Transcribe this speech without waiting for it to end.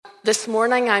This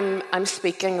morning I'm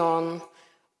speaking on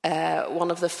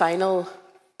one of the final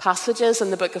passages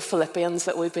in the book of Philippians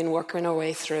that we've been working our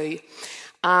way through.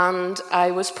 And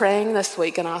I was praying this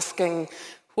week and asking,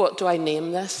 what do I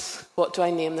name this? What do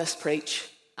I name this preach?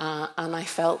 And I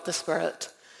felt the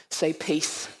Spirit say,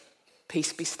 peace.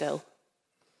 Peace be still.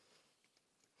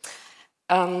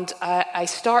 And I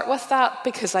start with that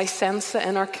because I sense that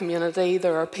in our community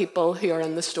there are people who are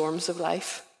in the storms of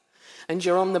life. And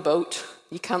you're on the boat,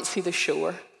 you can't see the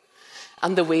shore.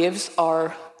 And the waves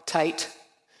are tight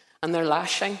and they're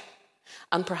lashing.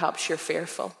 And perhaps you're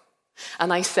fearful.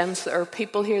 And I sense there are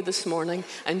people here this morning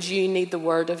and you need the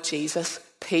word of Jesus.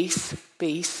 Peace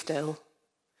be still.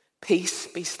 Peace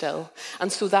be still.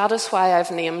 And so that is why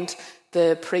I've named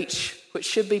the preach, which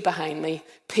should be behind me,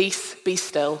 Peace be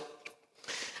still.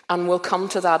 And we'll come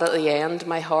to that at the end.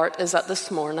 My heart is that this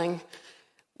morning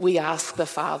we ask the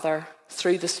Father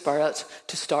through the Spirit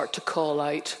to start to call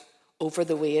out over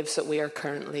the waves that we are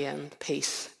currently in.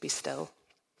 Peace be still.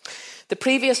 The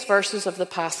previous verses of the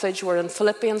passage were in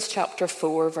Philippians chapter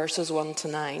 4, verses 1 to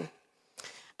 9.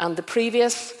 And the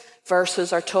previous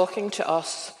verses are talking to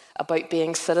us about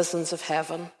being citizens of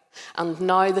heaven. And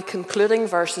now the concluding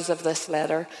verses of this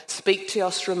letter speak to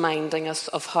us, reminding us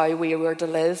of how we were to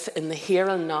live in the here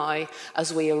and now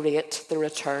as we await the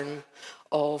return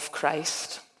of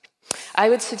Christ. I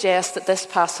would suggest that this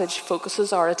passage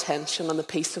focuses our attention on the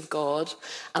peace of God,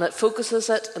 and it focuses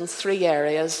it in three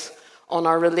areas: on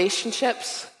our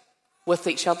relationships with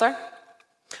each other,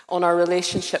 on our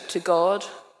relationship to God,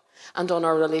 and on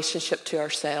our relationship to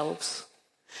ourselves.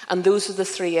 And those are the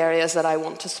three areas that I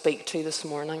want to speak to this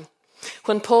morning.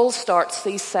 When Paul starts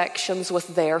these sections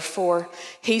with therefore,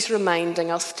 he's reminding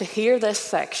us to hear this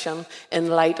section in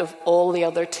light of all the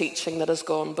other teaching that has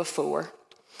gone before.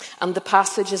 And the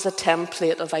passage is a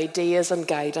template of ideas and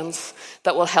guidance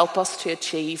that will help us to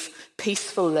achieve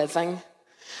peaceful living.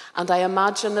 And I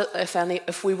imagine that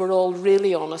if we were all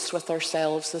really honest with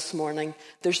ourselves this morning,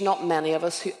 there's not many of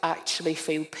us who actually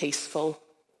feel peaceful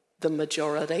the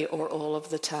majority or all of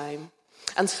the time.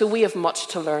 And so we have much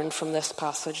to learn from this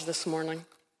passage this morning.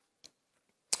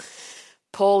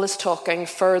 Paul is talking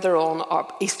further on.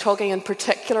 He's talking in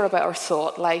particular about our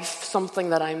thought life, something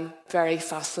that I'm very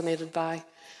fascinated by,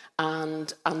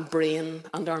 and brain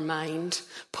and our mind.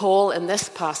 Paul, in this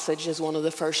passage, is one of the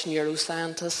first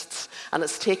neuroscientists, and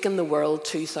it's taken the world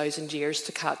 2,000 years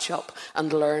to catch up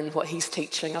and learn what he's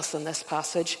teaching us in this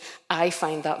passage. I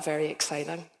find that very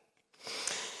exciting.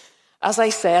 As I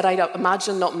said, I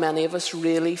imagine not many of us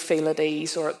really feel at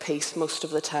ease or at peace most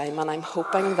of the time, and I'm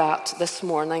hoping that this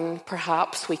morning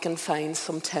perhaps we can find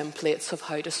some templates of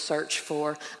how to search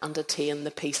for and attain the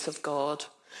peace of God,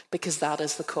 because that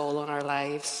is the call on our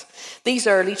lives. These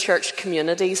early church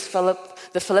communities,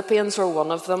 the Philippians were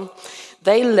one of them.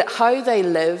 How they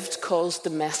lived caused the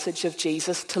message of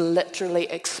Jesus to literally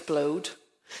explode.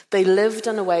 They lived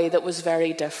in a way that was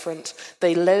very different.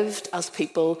 They lived as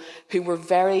people who were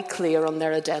very clear on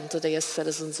their identity as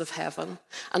citizens of heaven,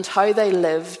 and how they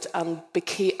lived and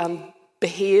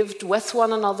behaved with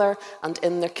one another and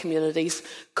in their communities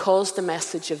caused the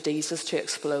message of Jesus to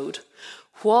explode.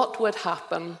 What would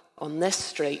happen on this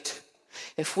street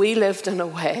if we lived in a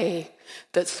way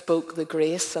that spoke the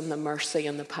grace and the mercy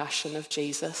and the passion of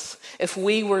Jesus? If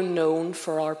we were known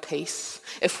for our peace,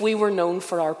 if we were known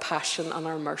for our passion and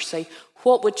our mercy,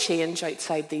 what would change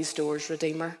outside these doors,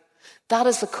 Redeemer? That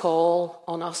is a call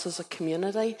on us as a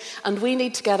community, and we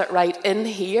need to get it right in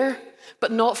here,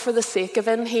 but not for the sake of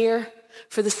in here,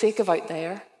 for the sake of out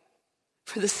there,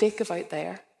 for the sake of out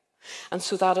there. And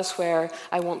so that is where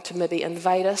I want to maybe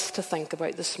invite us to think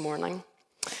about this morning.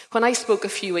 When I spoke a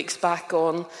few weeks back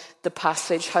on the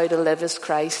passage, How to Live as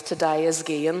Christ, to Die as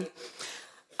Gain,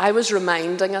 I was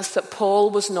reminding us that Paul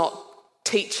was not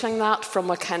teaching that from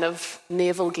a kind of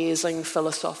navel-gazing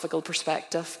philosophical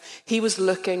perspective. He was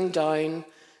looking down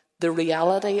the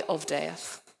reality of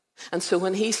death. And so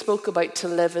when he spoke about to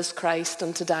live as Christ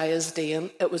and to die as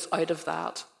gain, it was out of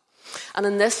that. And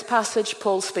in this passage,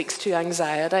 Paul speaks to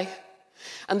anxiety.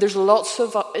 And there's lots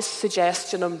of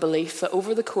suggestion and belief that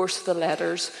over the course of the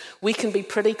letters, we can be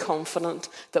pretty confident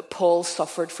that Paul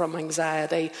suffered from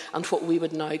anxiety and what we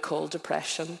would now call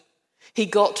depression. He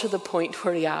got to the point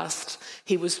where I've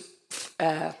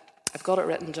got it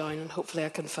written down and hopefully I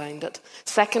can find it.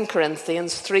 2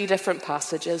 Corinthians, 3 different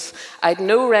passages. I had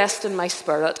no rest in my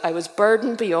spirit. I was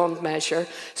burdened beyond measure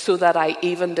so that I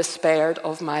even despaired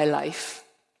of my life.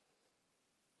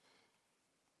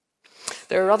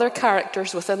 There are other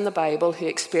characters within the Bible who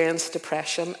experienced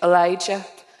depression. Elijah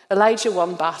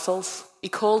won battles. He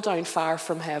called down fire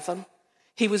from heaven.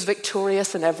 He was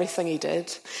victorious in everything he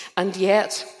did. And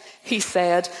yet, He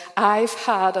said, "I've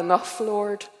had enough,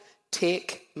 Lord.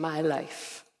 Take my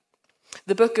life."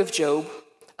 The book of Job,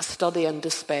 a study in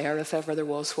despair, if ever there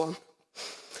was one.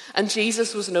 And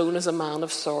Jesus was known as a man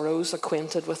of sorrows,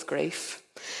 acquainted with grief.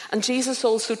 And Jesus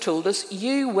also told us,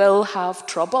 you will have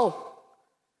trouble.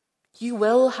 You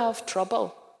will have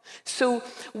trouble. So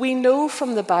we know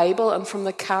from the Bible and from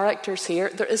the characters here,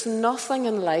 there is nothing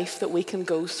in life that we can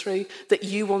go through that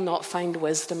you will not find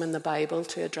wisdom in the Bible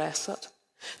to address it.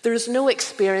 There is no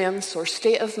experience or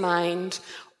state of mind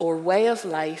or way of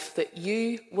life that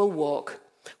you will walk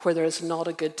where there is not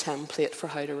a good template for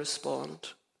how to respond.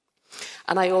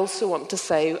 And I also want to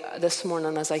say this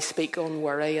morning, as I speak on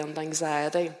worry and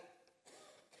anxiety,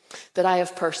 that I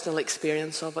have personal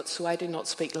experience of it, so I do not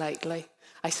speak lightly.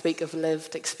 I speak of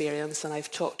lived experience, and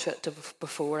I've talked to it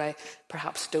before. I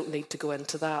perhaps don't need to go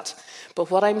into that. But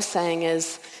what I'm saying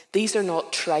is, these are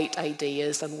not trite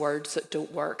ideas and words that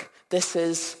don't work. This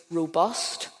is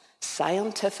robust,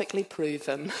 scientifically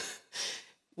proven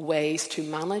ways to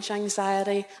manage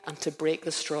anxiety and to break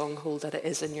the stronghold that it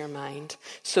is in your mind.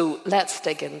 So let's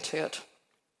dig into it.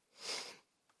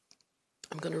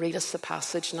 I'm going to read us the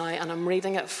passage now, and I'm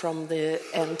reading it from the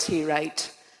N.T.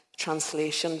 Wright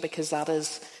translation because that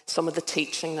is some of the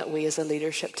teaching that we as a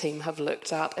leadership team have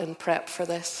looked at in prep for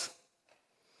this.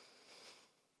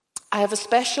 I have a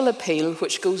special appeal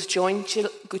which goes jointly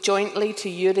to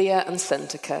Euodia and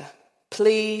Syntyche.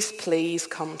 Please, please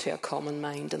come to a common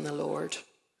mind in the Lord.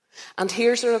 And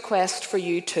here's a request for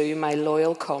you too, my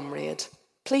loyal comrade.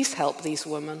 Please help these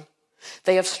women.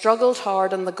 They have struggled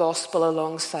hard in the gospel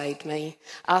alongside me,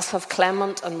 as have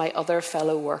Clement and my other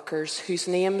fellow workers, whose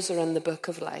names are in the book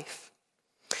of life.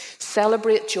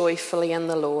 Celebrate joyfully in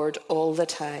the Lord all the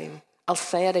time. I'll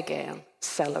say it again,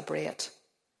 celebrate.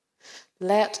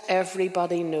 Let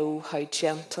everybody know how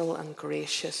gentle and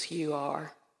gracious you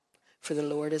are, for the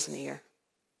Lord is near.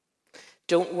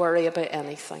 Don't worry about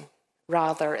anything.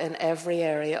 Rather, in every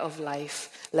area of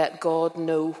life, let God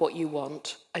know what you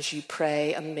want as you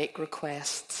pray and make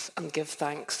requests and give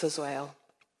thanks as well.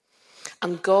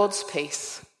 And God's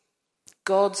peace,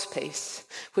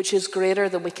 which is greater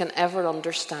than we can ever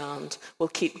understand, will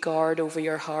keep guard over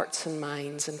your hearts and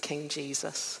minds in King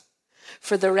Jesus.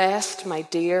 For the rest, my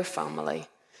dear family,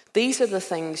 these are the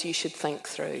things you should think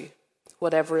through.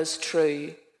 Whatever is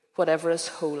true, whatever is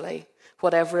holy,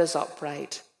 whatever is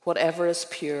upright, whatever is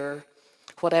pure,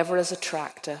 whatever is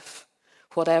attractive,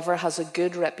 whatever has a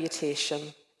good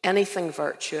reputation, anything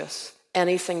virtuous,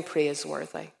 anything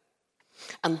praiseworthy.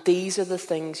 And these are the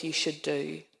things you should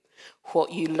do.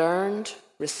 What you learned,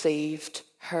 received,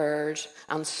 heard,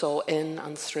 and saw in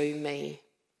and through me.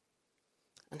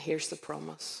 And here's the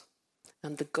promise.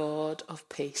 And the God of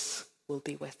peace will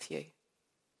be with you.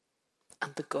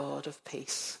 And the God of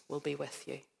peace will be with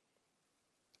you.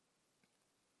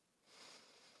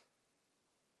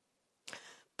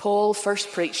 Paul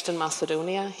first preached in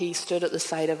Macedonia. He stood at the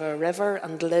side of a river,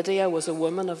 and Lydia was a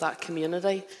woman of that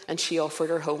community, and she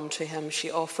offered her home to him. She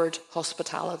offered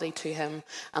hospitality to him,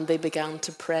 and they began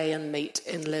to pray and meet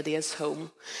in Lydia's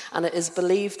home. And it is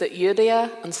believed that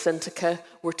Euodia and Syntyche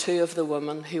were two of the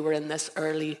women who were in this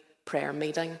early prayer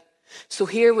meeting. So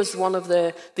here was one of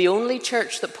the only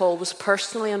church that Paul was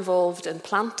personally involved in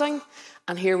planting,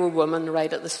 and here were women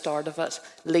right at the start of it,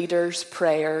 leaders,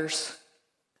 prayers,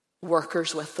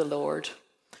 workers with the Lord.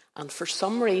 And for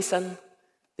some reason,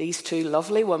 these two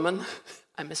lovely women,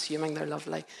 I'm assuming they're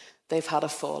lovely, they've had a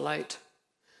fallout.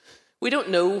 We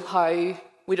don't know how,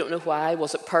 we don't know why.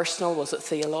 Was it personal? Was it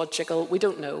theological? We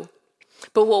don't know.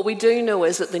 But what we do know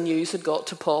is that the news had got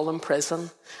to Paul in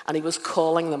prison, and he was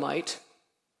calling them out.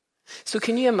 So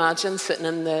can you imagine sitting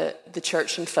in the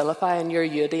church in Philippi and you're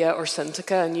Euodia or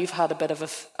Syntyche and you've had a bit of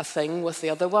a thing with the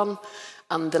other one,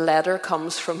 and the letter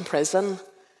comes from prison,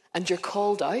 and you're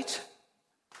called out.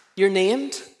 You're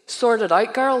named. Sort it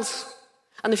out, girls.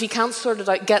 And if you can't sort it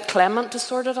out, get Clement to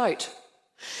sort it out.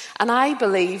 And I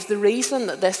believe the reason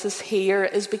that this is here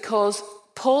is because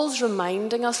Paul's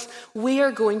reminding us we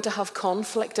are going to have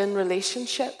conflict in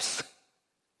relationships.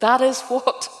 That is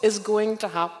what is going to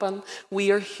happen.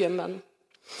 We are human.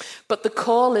 But the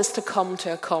call is to come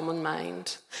to a common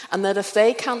mind. And that if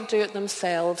they can't do it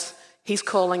themselves, he's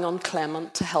calling on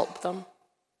Clement to help them.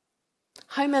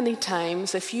 How many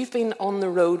times, if you've been on the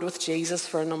road with Jesus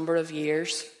for a number of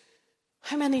years,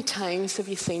 how many times have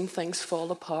you seen things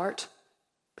fall apart?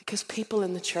 Because people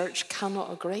in the church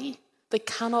cannot agree. They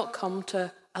cannot come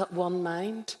to one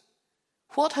mind.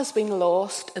 What has been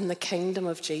lost in the kingdom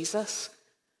of Jesus?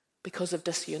 Because of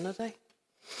disunity.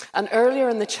 And earlier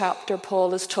in the chapter,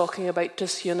 Paul is talking about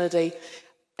disunity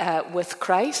with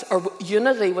Christ, or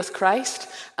unity with Christ,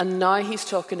 and now he's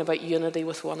talking about unity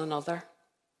with one another.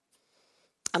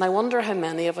 And I wonder how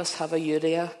many of us have a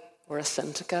Euodia or a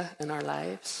Syntyche in our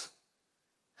lives.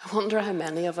 I wonder how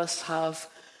many of us have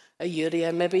a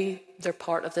Euodia. Maybe they're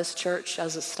part of this church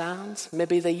as it stands.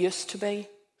 Maybe they used to be.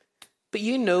 But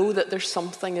you know that there's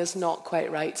something is not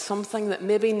quite right. Something that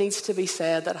maybe needs to be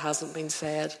said that hasn't been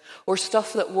said. Or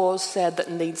stuff that was said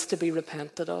that needs to be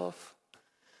repented of.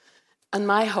 And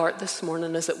my heart this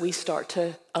morning is that we start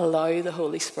to allow the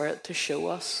Holy Spirit to show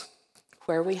us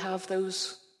where we have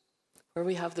those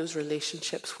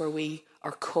relationships where we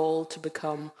are called to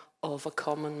become of a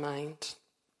common mind.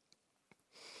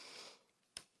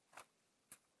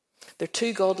 They're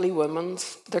two godly women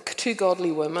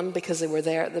because they were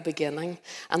there at the beginning.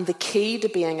 And the key to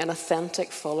being an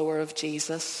authentic follower of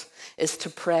Jesus is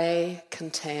to pray,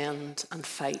 contend, and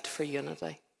fight for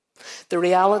unity. The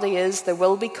reality is there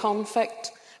will be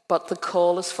conflict, but the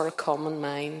call is for a common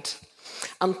mind.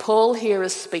 And Paul here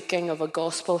is speaking of a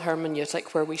gospel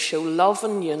hermeneutic where we show love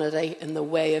and unity in the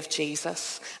way of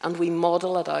Jesus, and we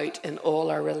model it out in all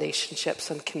our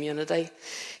relationships and community.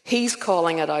 He's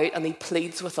calling it out, and he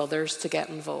pleads with others to get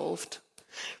involved.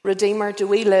 Redeemer, do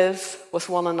we live with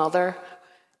one another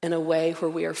in a way where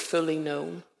we are fully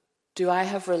known? Do I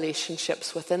have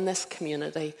relationships within this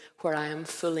community where I am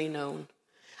fully known?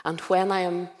 And when I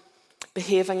am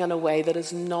behaving in a way that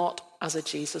is not as a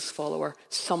Jesus follower,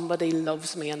 somebody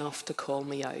loves me enough to call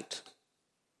me out.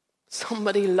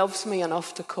 Somebody loves me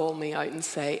enough to call me out and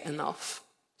say, enough,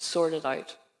 sort it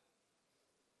out.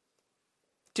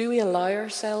 Do we allow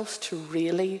ourselves to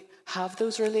really have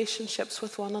those relationships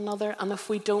with one another? And if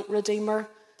we don't, Redeemer,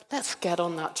 let's get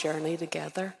on that journey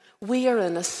together. We are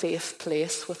in a safe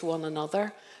place with one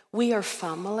another. We are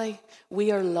family.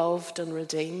 We are loved and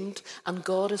redeemed. And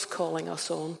God is calling us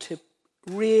on to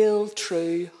real,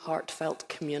 true, heartfelt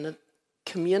community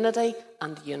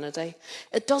and unity.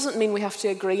 It doesn't mean we have to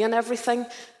agree on everything.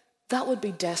 That would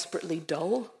be desperately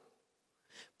dull.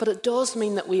 But it does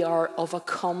mean that we are of a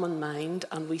common mind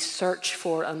and we search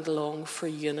for and long for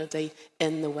unity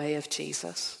in the way of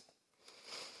Jesus.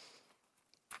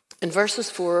 In verses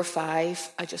 4 or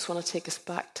 5, I just want to take us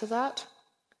back to that.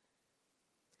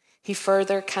 He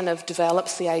further kind of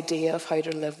develops the idea of how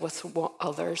to live with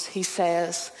others. He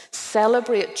says,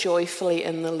 celebrate joyfully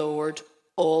in the Lord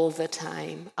all the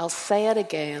time. I'll say it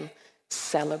again,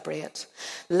 celebrate.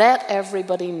 Let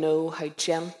everybody know how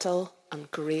gentle and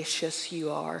gracious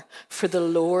you are, for the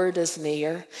Lord is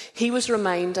near. He was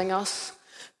reminding us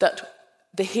that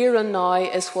the here and now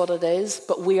is what it is,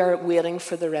 but we are waiting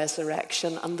for the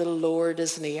resurrection, and the Lord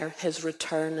is near. His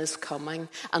return is coming,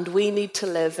 and we need to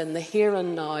live in the here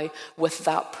and now with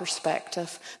that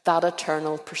perspective, that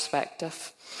eternal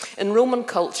perspective. In Roman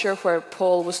culture, where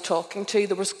Paul was talking to,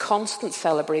 there was constant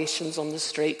celebrations on the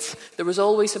streets. There was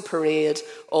always a parade,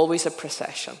 always a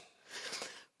procession.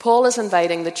 Paul is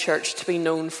inviting the church to be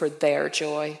known for their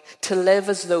joy, to live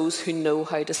as those who know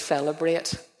how to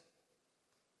celebrate.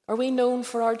 Are we known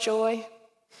for our joy?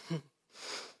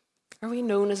 Are we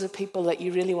known as a people that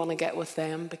you really want to get with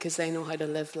them because they know how to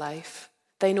live life?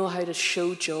 They know how to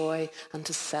show joy and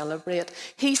to celebrate.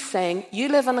 He's saying, you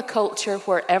live in a culture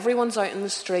where everyone's out in the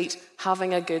street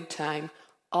having a good time.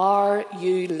 Are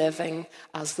you living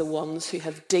as the ones who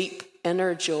have deep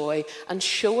inner joy and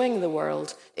showing the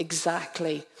world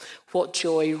exactly what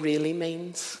joy really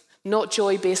means? Not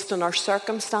joy based on our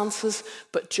circumstances,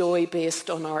 but joy based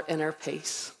on our inner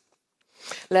peace.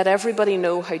 Let everybody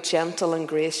know how gentle and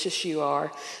gracious you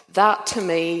are. That, to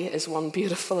me, is one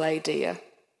beautiful idea.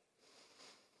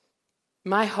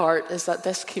 My heart is that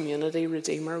this community,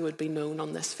 Redeemer, would be known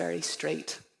on this very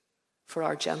street for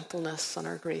our gentleness and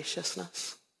our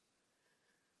graciousness.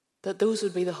 That those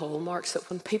would be the hallmarks, that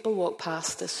when people walk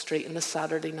past this street on a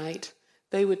Saturday night,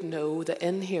 they would know that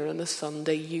in here on a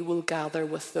Sunday you will gather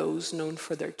with those known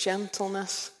for their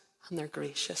gentleness and their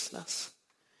graciousness.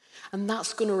 And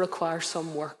that's going to require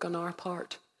some work on our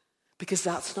part, because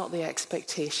that's not the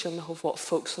expectation of what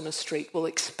folks on the street will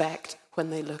expect when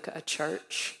they look at a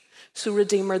church. So,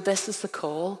 Redeemer, this is the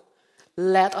call.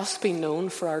 Let us be known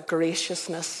for our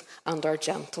graciousness and our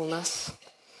gentleness.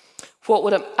 What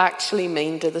would it actually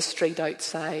mean to the street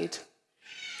outside?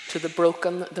 To the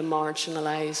broken, the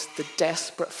marginalised, the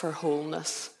desperate for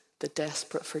wholeness, the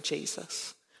desperate for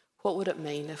Jesus. What would it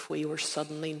mean if we were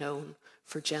suddenly known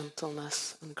for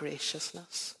gentleness and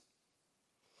graciousness?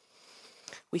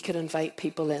 We could invite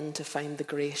people in to find the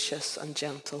gracious and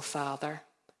gentle Father,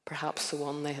 perhaps the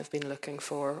one they have been looking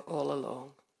for all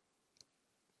along.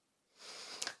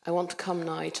 I want to come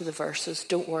now to the verses.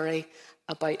 Don't worry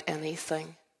about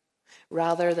anything.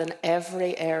 Rather than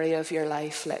every area of your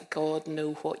life, let God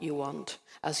know what you want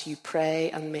as you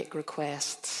pray and make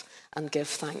requests and give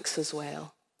thanks as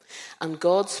well. And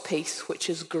God's peace, which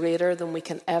is greater than we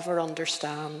can ever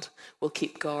understand, will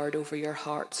keep guard over your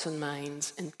hearts and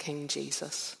minds in King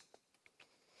Jesus.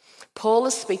 Paul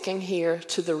is speaking here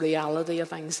to the reality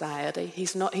of anxiety.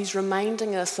 He's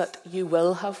reminding us that you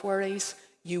will have worries,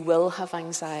 you will have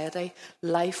anxiety,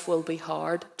 life will be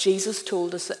hard. Jesus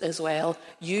told us as well,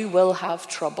 you will have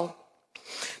trouble.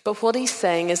 But what he's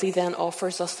saying is he then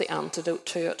offers us the antidote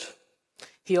to it.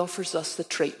 He offers us the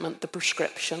treatment, the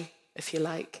prescription, if you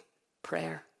like,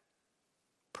 prayer.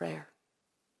 Prayer.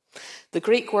 The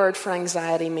Greek word for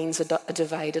anxiety means a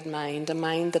divided mind, a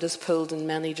mind that is pulled in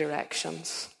many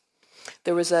directions.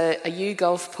 There was a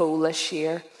YouGov poll this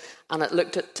year, and it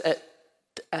looked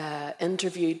at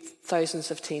interviewed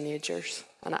thousands of teenagers,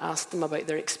 and it asked them about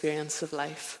their experience of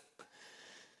life.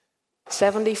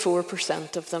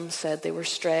 74% of them said they were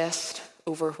stressed,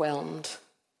 overwhelmed,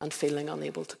 and feeling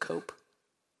unable to cope.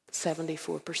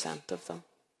 74% of them.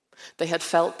 They had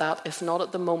felt that, if not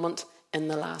at the moment, in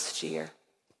the last year.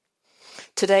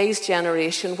 Today's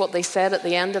generation, what they said at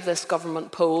the end of this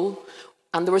government poll,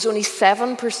 and there was only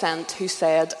 7% who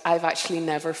said, I've actually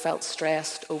never felt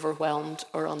stressed, overwhelmed,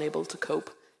 or unable to cope.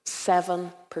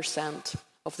 7%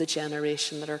 of the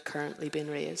generation that are currently being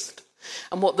raised.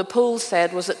 And what the poll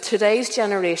said was that today's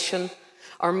generation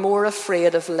are more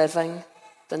afraid of living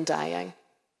than dying.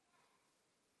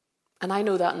 And I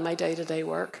know that in my day-to-day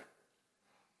work.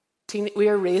 We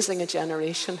are raising a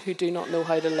generation who do not know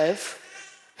how to live,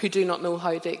 who do not know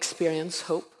how to experience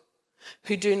hope,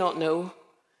 who do not know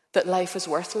that life is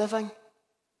worth living.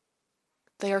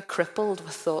 They are crippled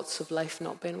with thoughts of life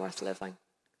not being worth living.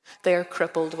 They are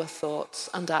crippled with thoughts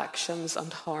and actions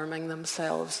and harming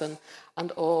themselves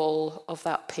and all of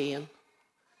that pain.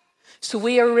 So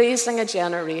we are raising a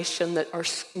generation that are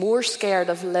more scared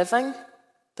of living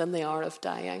than they are of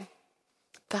dying.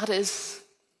 That is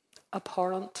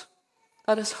abhorrent.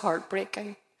 That is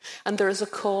heartbreaking. And there is a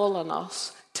call on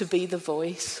us to be the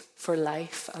voice for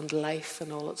life and life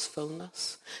in all its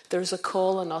fullness. There's a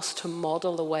call on us to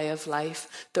model a way of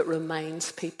life that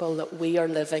reminds people that we are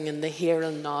living in the here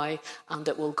and now, and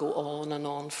it will go on and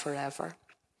on forever.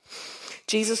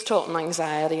 Jesus taught on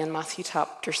anxiety in Matthew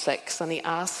chapter 6, and he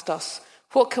asked us,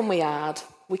 what can we add?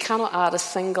 We cannot add a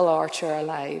single hour to our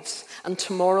lives, and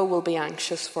tomorrow will be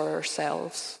anxious for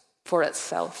itself.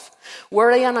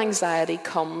 Worry and anxiety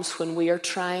comes when we are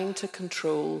trying to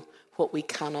control what we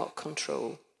cannot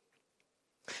control.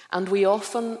 And we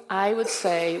often, I would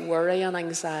say, worry and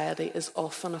anxiety is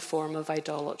often a form of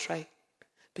idolatry,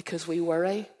 because we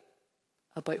worry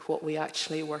about what we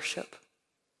actually worship.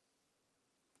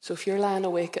 So if you're lying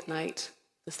awake at night,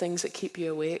 the things that keep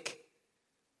you awake,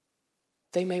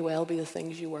 they may well be the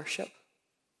things you worship.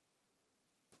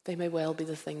 They may well be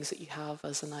the things that you have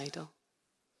as an idol.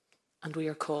 And we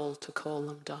are called to call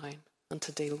them down and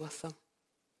to deal with them.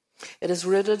 It is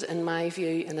rooted, in my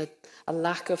view, in a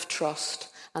lack of trust,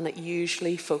 and it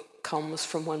usually comes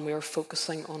from when we are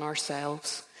focusing on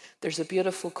ourselves. There's a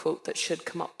beautiful quote that should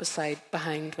come up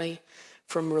behind me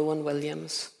from Rowan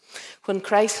Williams. When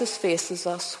crisis faces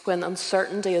us, when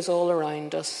uncertainty is all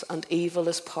around us and evil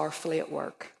is powerfully at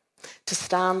work, to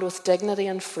stand with dignity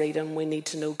and freedom, we need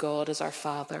to know God as our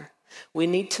Father. We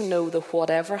need to know that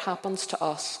whatever happens to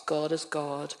us, God is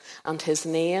God, and his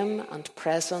name and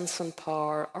presence and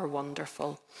power are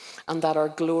wonderful, and that our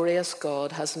glorious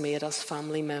God has made us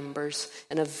family members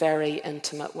in a very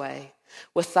intimate way.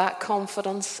 With that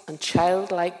confidence and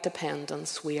childlike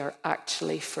dependence, we are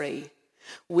actually free.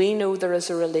 We know there is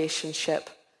a relationship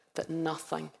that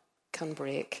nothing can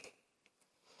break.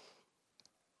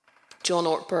 John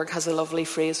Ortberg has a lovely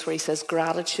phrase where he says,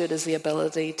 gratitude is the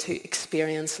ability to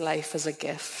experience life as a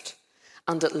gift,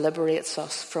 and it liberates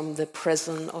us from the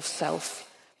prison of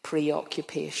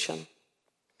self-preoccupation.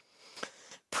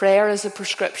 Prayer is a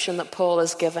prescription that Paul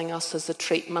is giving us as the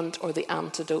treatment or the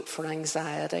antidote for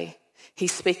anxiety.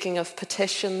 He's speaking of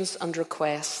petitions and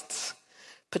requests.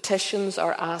 Petitions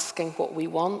are asking what we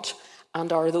want,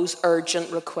 and are those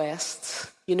urgent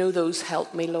requests. You know those,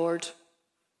 help me, Lord.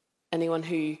 Anyone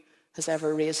who has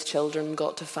ever raised children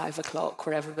got to 5 o'clock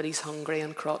where everybody's hungry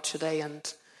and crotchety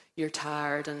and you're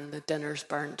tired and the dinner's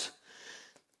burnt,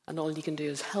 and all you can do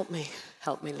is help me,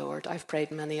 Lord. I've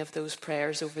prayed many of those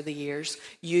prayers over the years.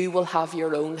 You will have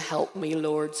your own help me,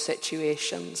 Lord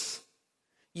situations.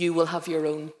 You will have your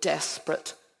own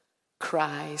desperate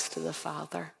cries to the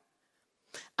Father.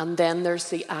 And then there's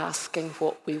the asking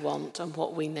what we want and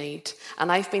what we need.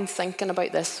 And I've been thinking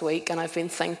about this week, and I've been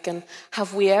thinking,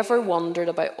 have we ever wondered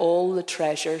about all the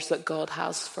treasures that God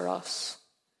has for us?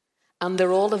 And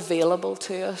they're all available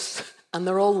to us, and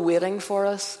they're all waiting for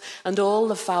us, and all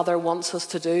the Father wants us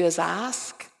to do is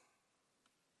ask.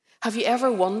 Have you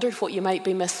ever wondered what you might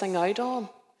be missing out on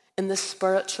in the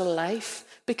spiritual life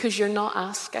because you're not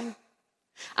asking?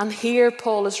 And here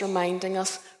Paul is reminding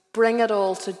us, bring it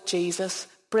all to Jesus.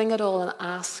 Bring it all and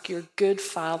ask your good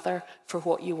Father for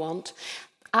what you want.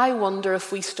 I wonder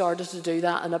if we started to do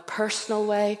that in a personal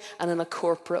way and in a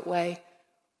corporate way,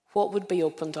 what would be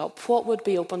opened up? What would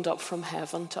be opened up from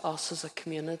heaven to us as a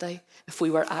community if we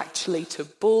were actually to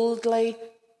boldly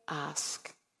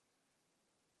ask?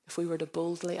 If we were to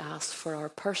boldly ask for our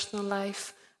personal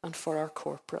life and for our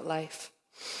corporate life.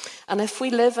 And if we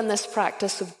live in this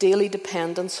practice of daily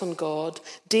dependence on God,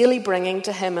 daily bringing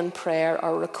to him in prayer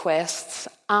our requests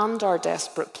and our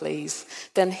desperate pleas,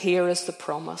 then here is the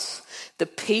promise. The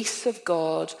peace of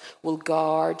God will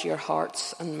guard your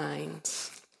hearts and minds.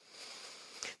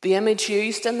 The image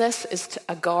used in this is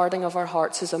a guarding of our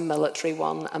hearts is a military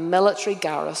one, a military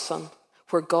garrison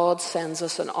where God sends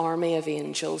us an army of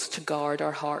angels to guard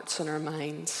our hearts and our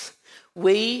minds.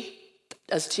 We,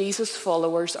 as Jesus'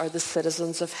 followers, are the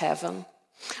citizens of heaven.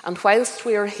 And whilst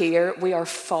we are here, we are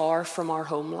far from our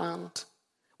homeland.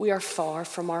 We are far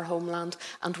from our homeland,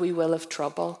 and we will have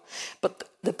trouble. But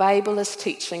the Bible is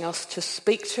teaching us to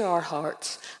speak to our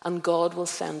hearts, and God will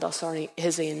send us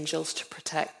his angels to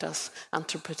protect us and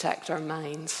to protect our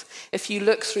minds. If you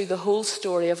look through the whole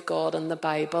story of God in the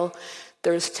Bible,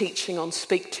 there is teaching on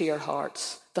speak to your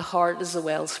hearts. The heart is the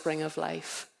wellspring of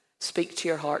life. Speak to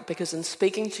your heart, because in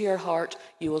speaking to your heart,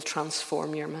 you will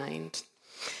transform your mind.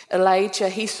 Elijah,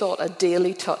 he sought a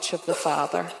daily touch of the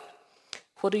Father.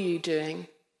 What are you doing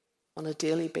on a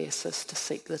daily basis to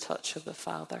seek the touch of the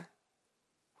Father?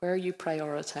 Where are you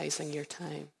prioritizing your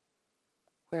time?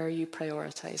 Where are you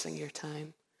prioritizing your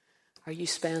time? Are you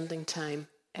spending time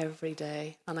every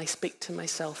day? And I speak to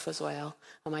myself as well.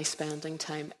 Am I spending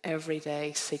time every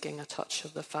day seeking a touch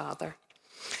of the Father?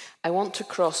 I want to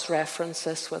cross-reference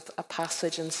this with a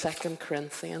passage in 2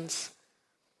 Corinthians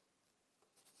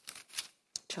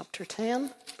chapter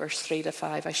 10, verse 3 to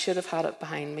 5. I should have had it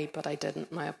behind me, but I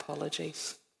didn't. My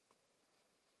apologies.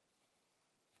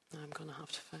 I'm going to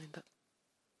have to find it.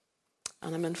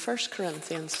 And I'm in 1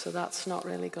 Corinthians, so that's not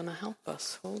really going to help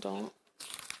us. Hold on.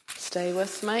 Stay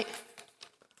with me.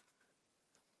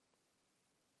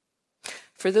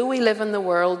 For though we live in the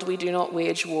world, we do not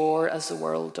wage war as the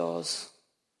world does.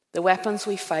 The weapons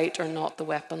we fight are not the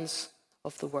weapons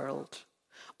of the world.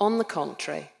 On the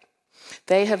contrary,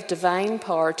 they have divine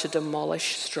power to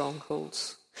demolish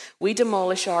strongholds. We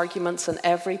demolish arguments and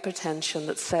every pretension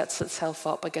that sets itself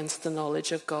up against the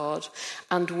knowledge of God,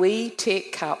 and we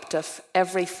take captive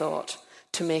every thought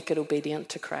to make it obedient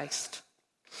to Christ.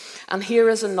 And here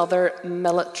is another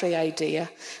military idea.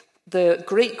 The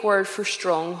Greek word for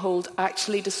stronghold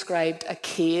actually described a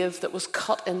cave that was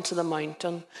cut into the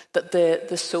mountain that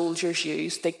the soldiers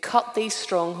used. They cut these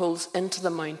strongholds into the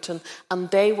mountain,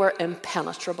 and they were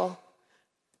impenetrable.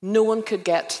 No one could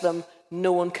get to them.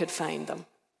 No one could find them.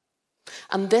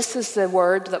 And this is the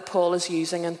word that Paul is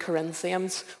using in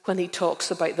Corinthians when he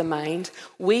talks about the mind.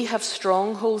 We have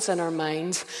strongholds in our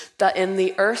minds that in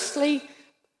the earthly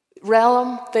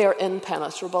realm, they are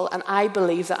impenetrable, and I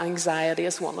believe that anxiety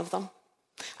is one of them.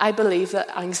 I believe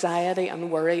that anxiety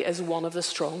and worry is one of the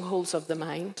strongholds of the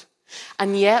mind.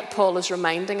 And yet, Paul is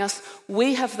reminding us,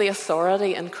 we have the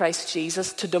authority in Christ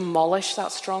Jesus to demolish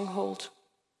that stronghold,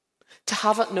 to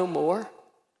have it no more,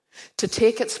 to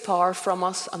take its power from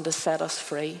us and to set us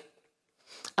free.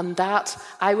 And that,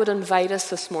 I would invite us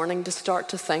this morning to start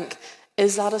to think,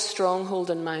 is that a stronghold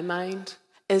in my mind?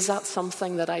 Is that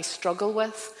something that I struggle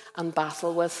with and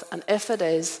battle with? And if it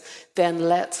is, then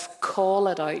let's call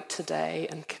it out today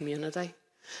in community.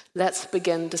 Let's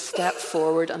begin to step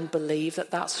forward and believe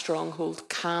that that stronghold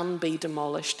can be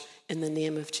demolished in the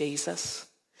name of Jesus.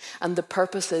 And the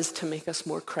purpose is to make us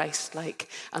more Christ-like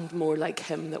and more like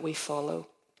him that we follow.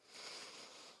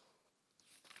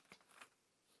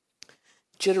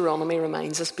 Deuteronomy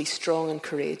reminds us, be strong and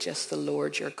courageous. The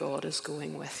Lord your God is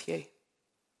going with you.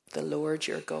 The Lord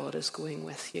your God is going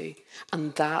with you.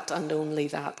 And that and only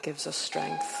that gives us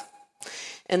strength.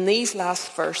 In these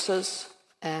last verses,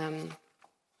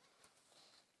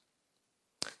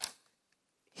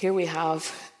 here we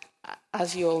have,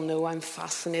 as you all know, I'm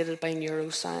fascinated by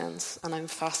neuroscience and I'm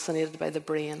fascinated by the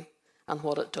brain and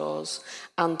what it does.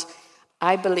 And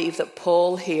I believe that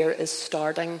Paul here is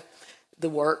starting the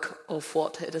work of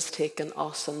what it has taken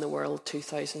us in the world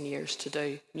 2,000 years to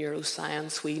do,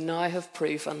 neuroscience. We now have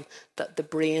proven that the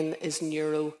brain has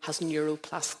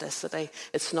neuroplasticity.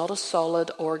 It's not a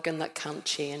solid organ that can't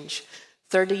change.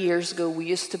 30 years ago, we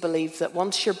used to believe that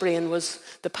once your brain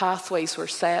the pathways were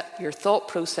set, your thought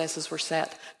processes were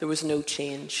set, there was no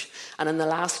change. And in the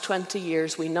last 20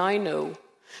 years, we now know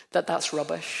that that's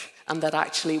rubbish and that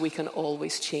actually we can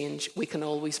always change. We can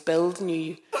always build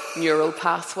new neural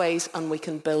pathways and we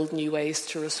can build new ways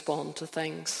to respond to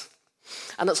things.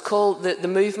 And it's called, the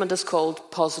movement is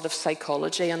called positive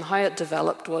psychology, and how it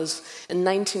developed was in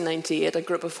 1998, a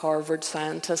group of Harvard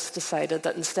scientists decided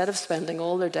that instead of spending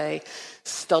all their day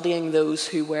studying those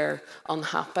who were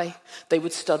unhappy, they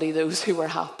would study those who were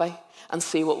happy and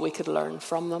see what we could learn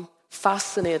from them.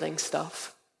 Fascinating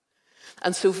stuff.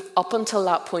 And so up until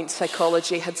that point,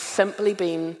 psychology had simply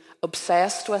been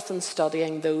obsessed with and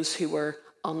studying those who were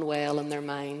unwell in their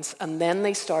minds. And then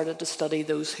they started to study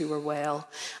those who were well.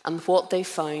 And what they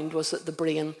found was that the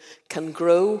brain can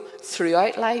grow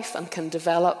throughout life and can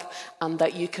develop, and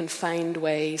that you can find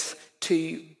ways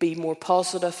to be more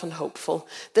positive and hopeful.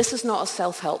 This is not a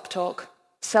self-help talk.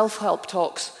 Self-help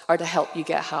talks are to help you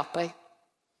get happy.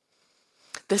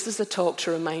 This is a talk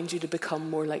to remind you to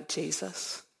become more like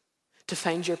Jesus, to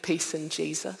find your peace in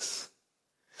Jesus.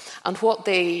 And what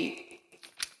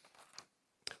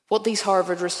these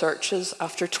Harvard researchers,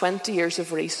 after 20 years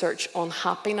of research on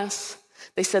happiness,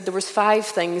 they said there was 5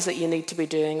 things that you need to be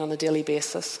doing on a daily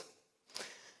basis.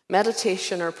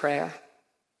 Meditation or prayer,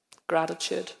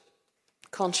 gratitude,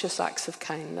 conscious acts of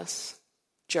kindness,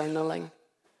 journaling,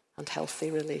 and healthy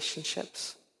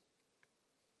relationships.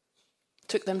 It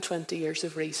took them 20 years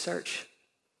of research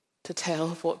to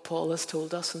tell what Paul has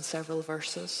told us in several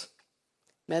verses.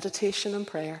 Meditation and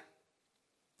prayer,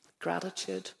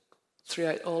 gratitude,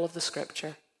 throughout all of the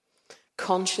scripture,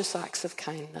 conscious acts of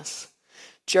kindness,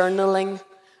 journaling.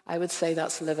 I would say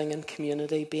that's living in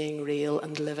community, being real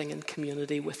and living in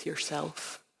community with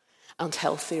yourself, and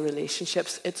healthy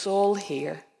relationships. It's all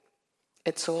here.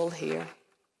 It's all here.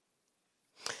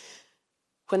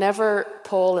 Whenever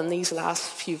Paul in these last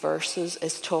few verses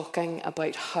is talking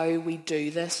about how we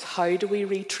do this, how do we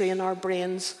retrain our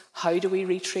brains, how do we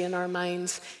retrain our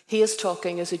minds, he is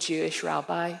talking as a Jewish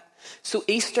rabbi. So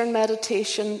Eastern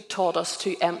meditation taught us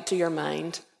to empty your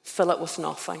mind, fill it with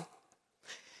nothing.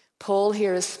 Paul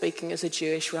here is speaking as a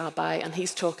Jewish rabbi, and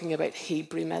he's talking about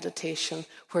Hebrew meditation,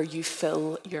 where you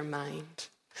fill your mind.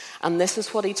 And this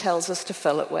is what he tells us to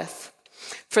fill it with.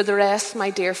 For the rest, my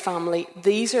dear family,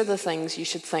 these are the things you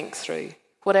should think through.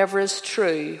 Whatever is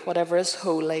true, whatever is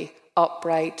holy,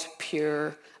 upright,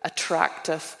 pure,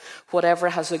 attractive, whatever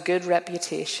has a good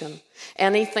reputation,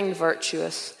 anything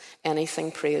virtuous,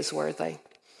 anything praiseworthy.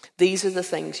 These are the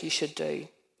things you should do.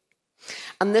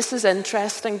 And this is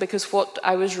interesting because what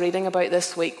I was reading about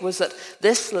this week was that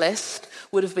this list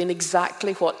would have been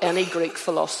exactly what any Greek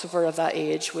philosopher of that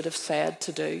age would have said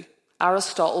to do.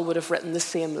 Aristotle would have written the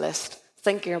same list,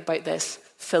 thinking about this,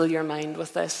 fill your mind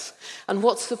with this. And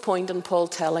what's the point in Paul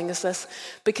telling us this?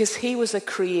 Because he was a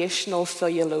creational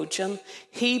theologian.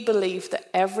 He believed that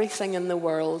everything in the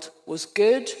world was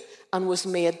good and was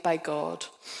made by God.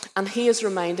 And he is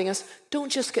reminding us,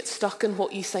 don't just get stuck in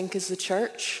what you think is the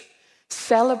church.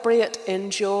 Celebrate,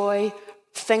 enjoy,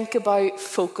 think about,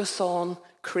 focus on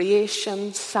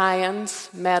creation,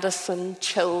 science, medicine,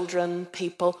 children,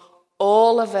 people.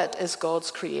 All of it is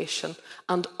God's creation,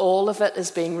 and all of it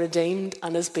is being redeemed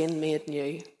and is being made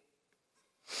new.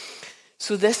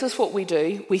 So this is what we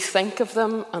do. We think of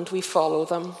them and we follow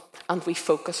them and we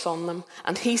focus on them.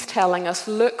 And he's telling us,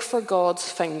 look for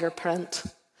God's fingerprint.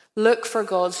 Look for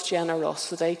God's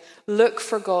generosity. Look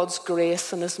for God's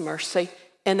grace and his mercy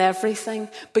in everything,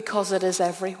 because it is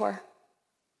everywhere.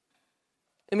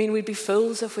 I mean, we'd be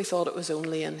fools if we thought it was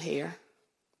only in here.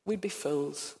 We'd be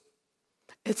fools.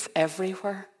 It's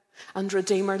everywhere. And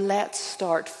Redeemer, let's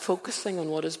start focusing on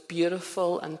what is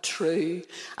beautiful and true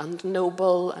and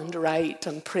noble and right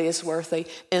and praiseworthy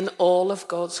in all of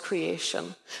God's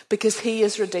creation, because he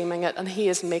is redeeming it and he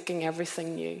is making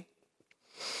everything new.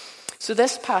 So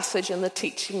this passage and the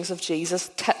teachings of Jesus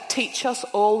teach us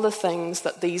all the things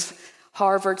that these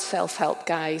Harvard self-help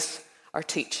guys are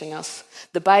teaching us.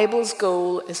 The Bible's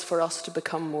goal is for us to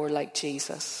become more like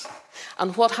Jesus.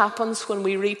 And what happens when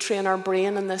we retrain our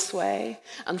brain in this way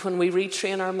and when we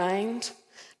retrain our mind?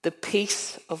 The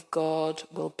peace of God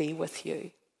will be with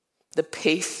you. The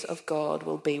peace of God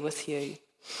will be with you.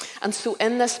 And so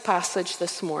in this passage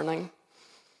this morning,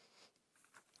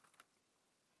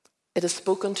 it is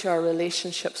spoken to our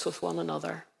relationships with one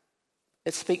another.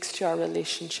 It speaks to our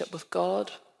relationship with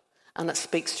God, and it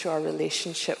speaks to our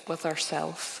relationship with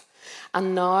ourselves.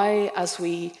 And now, as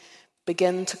we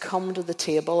begin to come to the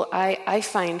table, I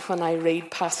find when I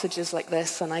read passages like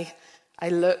this and I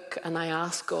look and I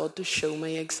ask God to show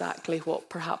me exactly what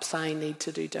perhaps I need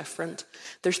to do different,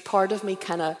 there's part of me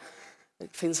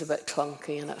it feels a bit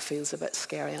clunky and it feels a bit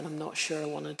scary and I'm not sure I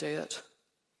want to do it.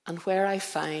 And where I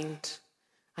find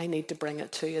I need to bring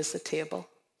it to is the table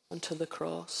and to the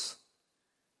cross.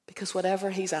 Because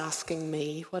whatever he's asking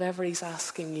me, whatever he's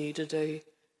asking you to do,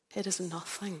 it is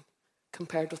nothing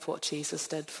compared with what Jesus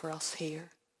did for us here.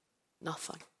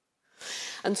 Nothing.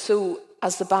 And so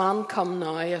as the band come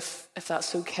now, if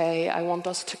that's okay, I want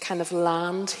us to kind of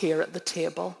land here at the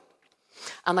table.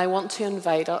 And I want to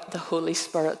invite the Holy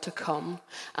Spirit to come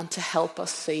and to help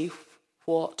us see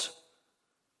what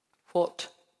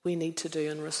we need to do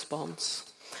in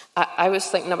response. I was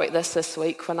thinking about this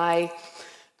week. When I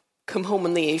come home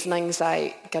in the evenings,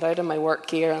 I get out of my work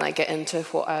gear and I get into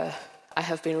what I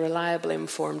have been reliably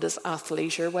informed as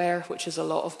athleisure wear, which is a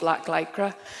lot of black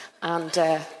lycra.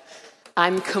 And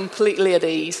I'm completely at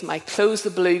ease. I close the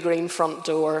blue-green front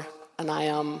door and I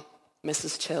am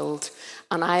Mrs. Chilled,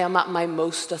 and I am at my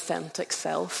most authentic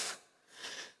self.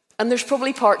 And there's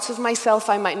probably parts of myself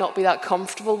I might not be that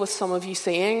comfortable with some of you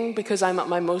seeing because I'm at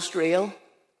my most real.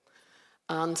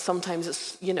 And sometimes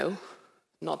it's,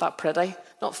 not that pretty.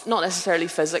 Not necessarily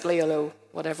physically, although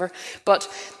whatever. But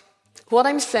what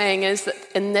I'm saying is that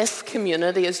in this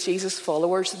community as Jesus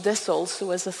followers, this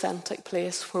also is an authentic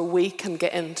place where we can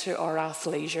get into our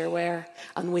athleisure wear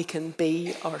and we can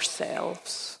be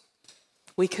ourselves.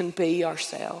 We can be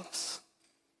ourselves.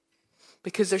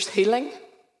 Because there's healing,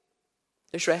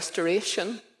 there's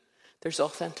restoration, there's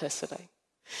authenticity.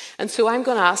 And so I'm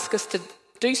going to ask us to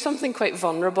do something quite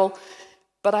vulnerable,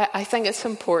 but I think it's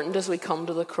important as we come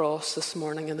to the cross this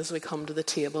morning and as we come to the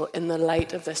table in the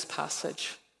light of this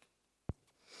passage.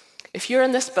 If you're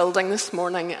in this building this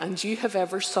morning and you have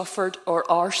ever suffered or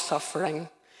are suffering,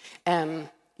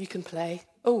 you can play.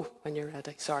 Oh, when you're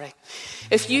ready, sorry.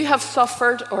 If you have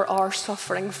suffered or are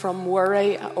suffering from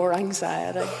worry or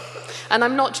anxiety, and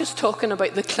I'm not just talking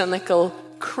about the clinical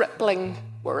crippling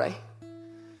worry,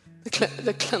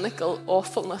 the clinical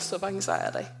awfulness of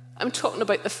anxiety. I'm talking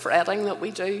about the fretting that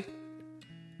we do.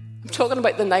 I'm talking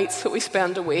about the nights that we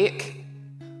spend awake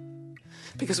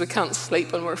because we can't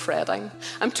sleep when we're fretting.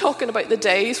 I'm talking about the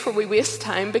days where we waste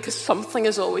time because something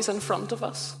is always in front of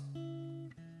us.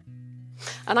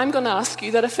 And I'm going to ask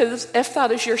you that if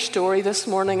that is your story this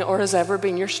morning or has ever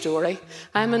been your story,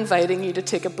 I'm inviting you to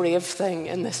take a brave thing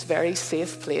in this very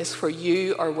safe place where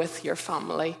you are with your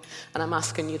family, and I'm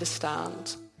asking you to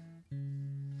stand.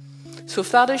 So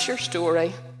if that is your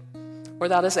story, or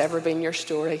that has ever been your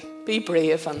story, be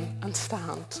brave and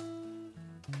stand.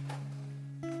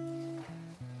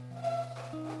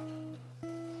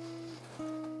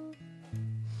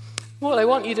 What I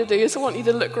want you to do is I want you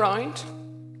to look round.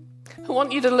 I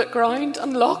want you to look round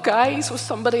and lock eyes with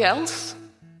somebody else.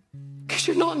 Because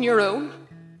you're not on your own.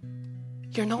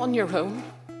 You're not on your own.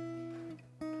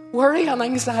 Worry and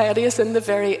anxiety is in the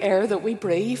very air that we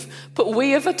breathe. But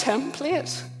we have a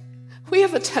template. We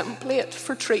have a template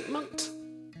for treatment.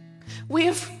 We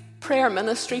have prayer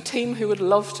ministry team who would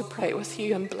love to pray with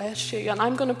you and bless you. And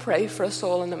I'm going to pray for us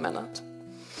all in a minute.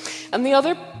 And the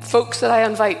other folks that I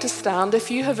invite to stand,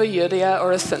 if you have a Euodia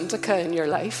or a Syntyche in your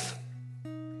life,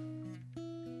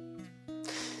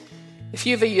 if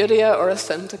you have a Euodia or a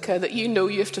Syntyche that you know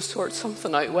you have to sort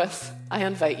something out with, I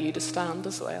invite you to stand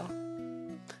as well.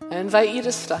 I invite you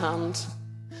to stand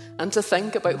and to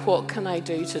think about what can I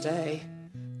do today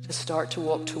to start to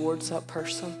walk towards that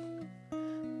person.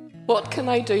 What can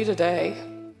I do today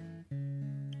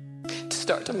to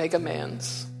start to make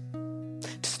amends?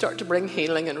 To start to bring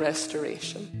healing and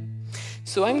restoration.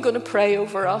 So I'm going to pray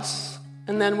over us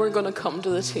and then we're going to come to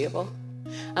the table.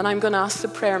 And I'm going to ask the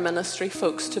prayer ministry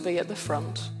folks to be at the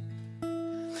front.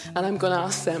 And I'm going to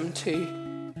ask them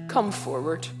to come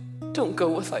forward. Don't go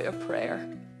without a prayer.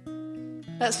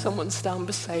 Let someone stand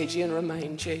beside you and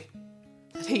remind you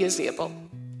that He is able.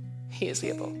 He is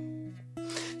able.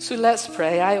 So let's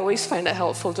pray. I always find it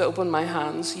helpful to open my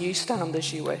hands. You stand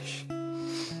as you wish.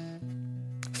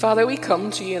 Father, we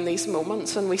come to you in these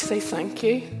moments and we say thank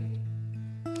you.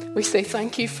 We say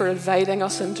thank you for inviting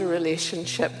us into a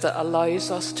relationship that allows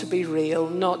us to be real,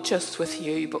 not just with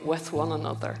you, but with one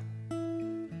another.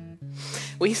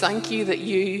 We thank you that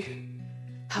you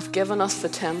have given us the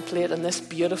template in this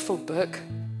beautiful book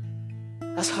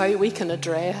as how we can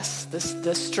address the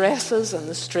stresses and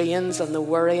the strains and the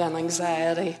worry and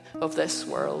anxiety of this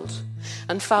world.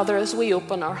 And Father, as we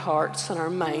open our hearts and our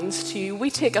minds to you, we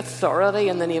take authority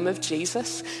in the name of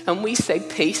Jesus and we say,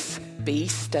 peace, be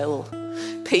still.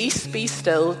 Peace be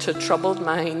still to troubled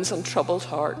minds and troubled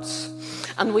hearts.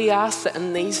 And we ask that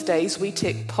in these days we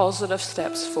take positive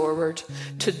steps forward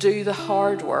to do the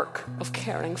hard work of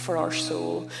caring for our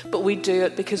soul. But we do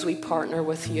it because we partner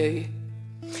with you.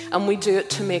 And we do it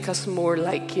to make us more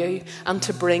like you and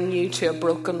to bring you to a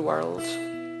broken world.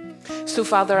 So,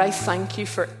 Father, I thank you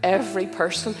for every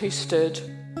person who stood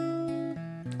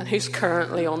and who's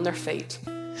currently on their feet.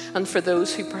 And for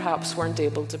those who perhaps weren't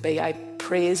able to be, I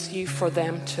praise you for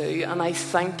them too. And I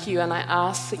thank you and I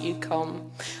ask that you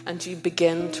come and you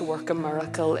begin to work a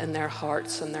miracle in their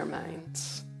hearts and their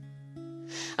minds.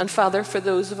 And Father, for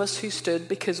those of us who stood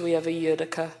because we have a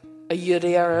Euodia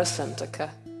or a Syntyche,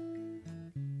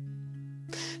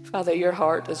 Father, your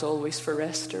heart is always for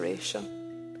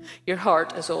restoration. Your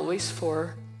heart is always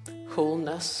for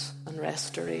wholeness and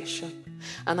restoration.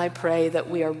 And I pray that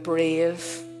we are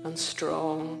brave and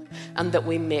strong and that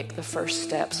we make the first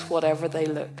steps, whatever they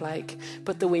look like,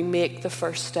 but that we make the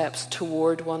first steps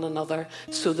toward one another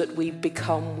so that we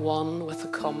become one with a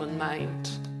common mind.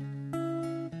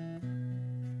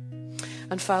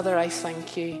 And Father, I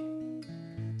thank you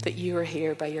that you are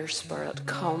here by your Spirit.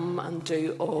 Come and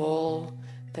do all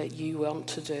that you want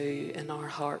to do in our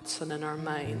hearts and in our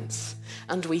minds.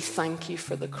 And we thank you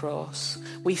for the cross.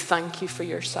 We thank you for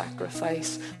your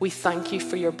sacrifice. We thank you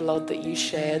for your blood that you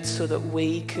shed so that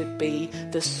we could be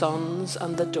the sons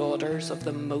and the daughters of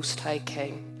the Most High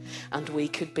King, and we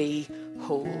could be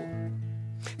whole.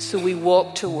 So we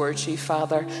walk towards you,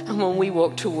 Father, and when we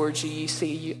walk towards you,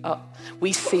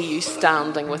 we see you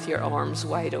standing with your arms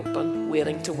wide open,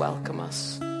 waiting to welcome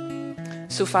us.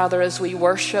 So, Father, as we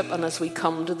worship and as we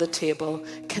come to the table,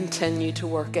 continue to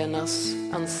work in us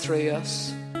and through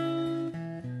us.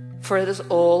 For it is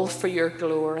all for your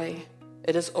glory.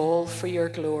 It is all for your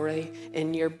glory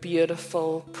in your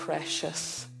beautiful,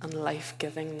 precious, and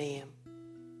life-giving name.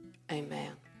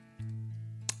 Amen.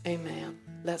 Amen.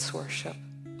 Let's worship.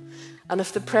 And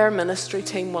if the prayer ministry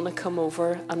team want to come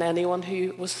over and anyone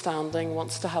who was standing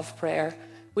wants to have prayer,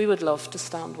 we would love to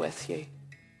stand with you.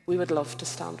 We would love to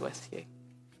stand with you.